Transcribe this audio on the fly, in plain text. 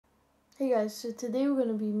Hey guys, so today we're going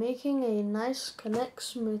to be making a nice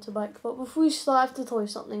Connects motorbike, but before we start I have to tell you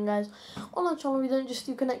something guys. On our channel we don't just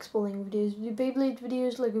do Connects building videos, we do Beyblade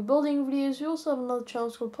videos, Lego building videos, we also have another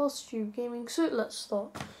channel called Parsatube Gaming, so let's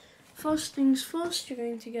start. First things first, you're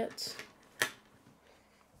going to get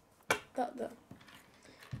that there.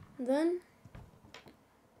 Then,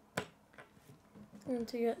 you're going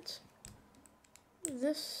to get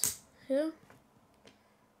this here,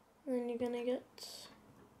 then you're going to get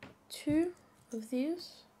 2 of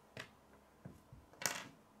these,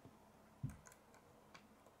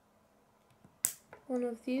 one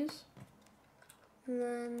of these, and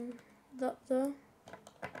then that there,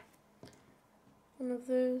 one of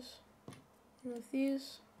those, one of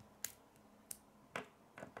these,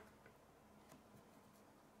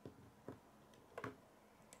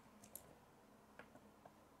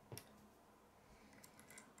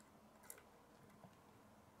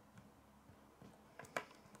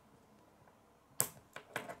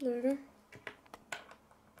 there we go.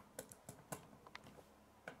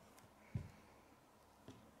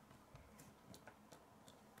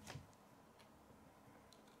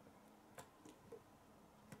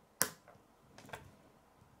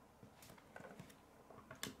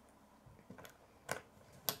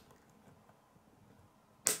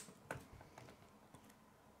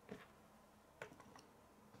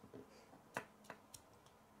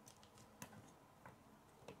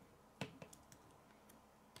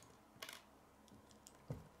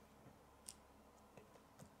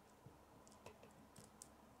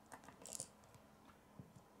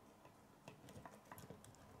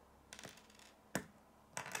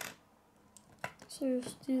 So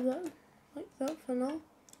just do that like that for now.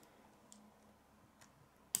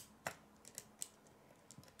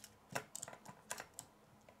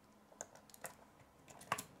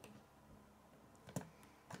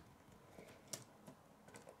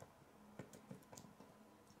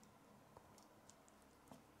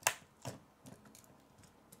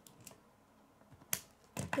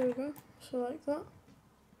 There we go, so like that.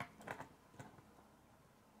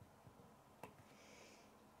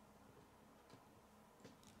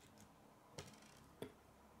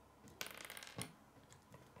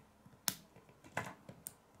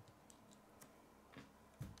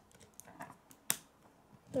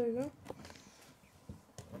 There we go.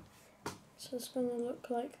 So it's going to look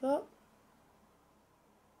like that.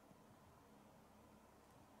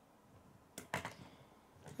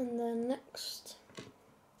 And then next,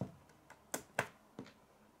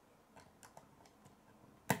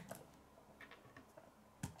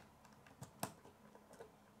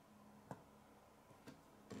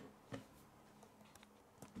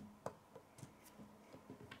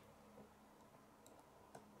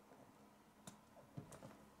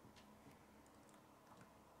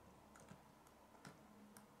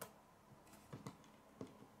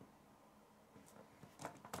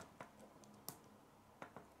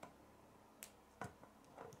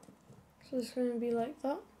 so it's going to be like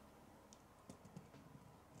that.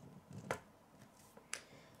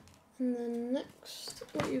 And then next,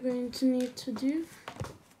 what you're going to need to do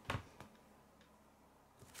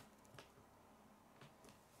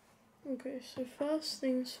so first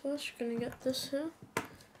things first, you're going to get this here.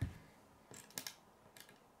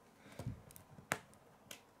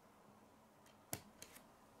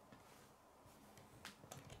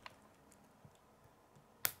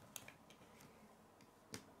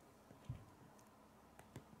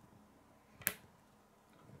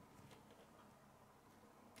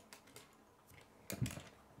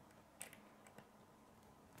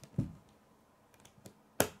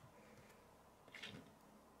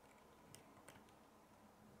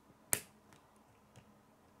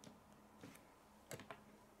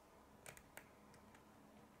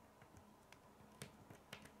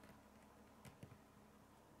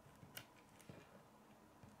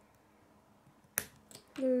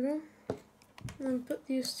 There we go. And then put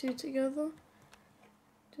these two together.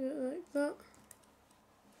 Do it like that.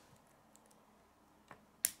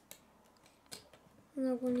 And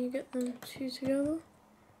then when you get them two together,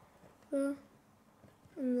 there,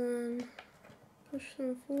 and then push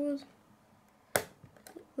them forward,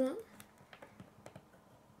 like that.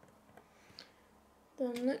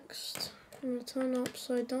 Then next, I'm going to turn it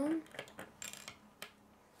upside down.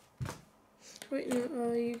 Wait,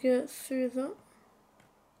 no, you get through that.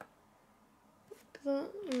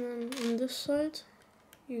 That, and then on this side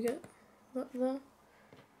you get that there,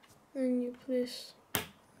 then you place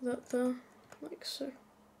that there like so.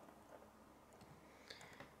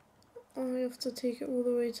 I have to take it all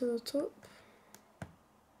the way to the top,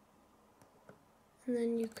 and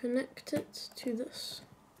then you connect it to this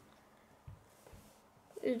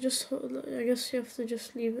it just, I guess you have to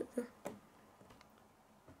just leave it there.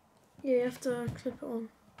 Yeah, you have to clip it on.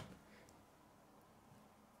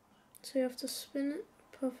 So you have to spin it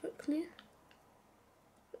perfectly.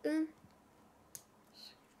 And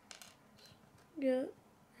yeah,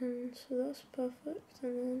 and so that's perfect.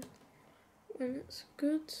 And then when it's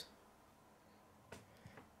good,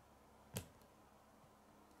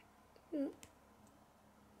 yeah,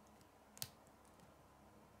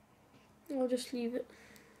 I'll just leave it.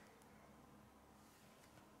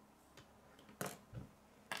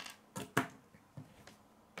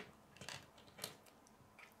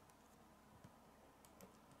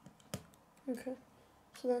 Okay,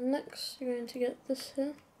 so then next you're going to get this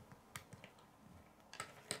here.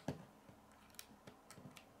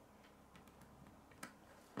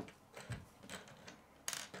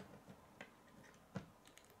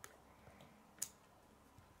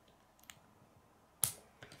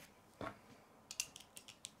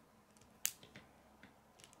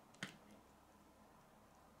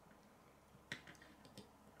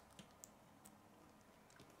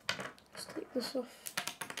 Let's take this off.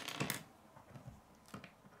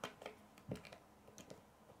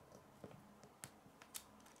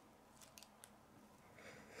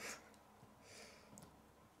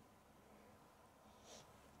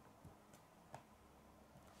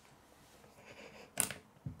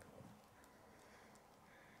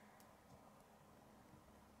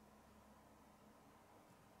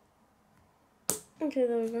 Okay,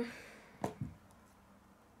 there we go.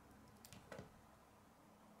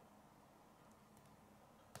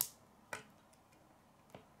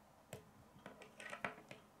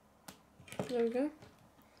 There we go.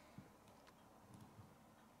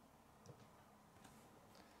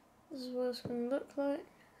 This is what it's going to look like.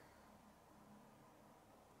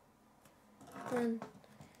 Then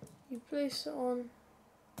you place it on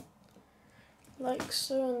like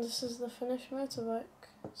so, and this is the finished motorbike.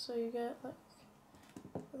 So you get like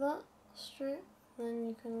that straight, and then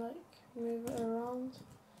you can like move it around.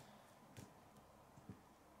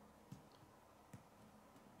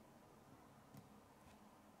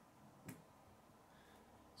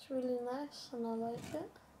 It's really nice and I like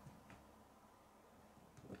it.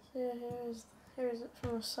 So yeah, here is it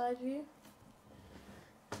from a side view.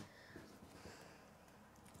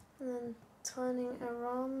 And then turning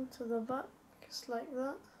around to the back, just like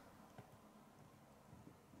that.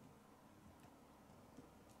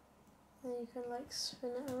 And you can like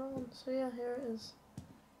spin it around. So yeah, here it is.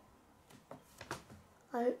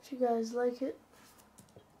 I hope you guys like it.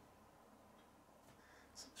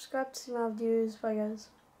 Subscribe to see my videos. Bye guys.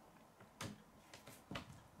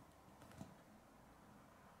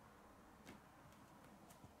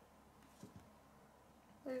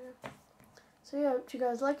 There you go. So yeah, I hope you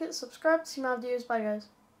guys like it. Subscribe to see my videos. Bye guys.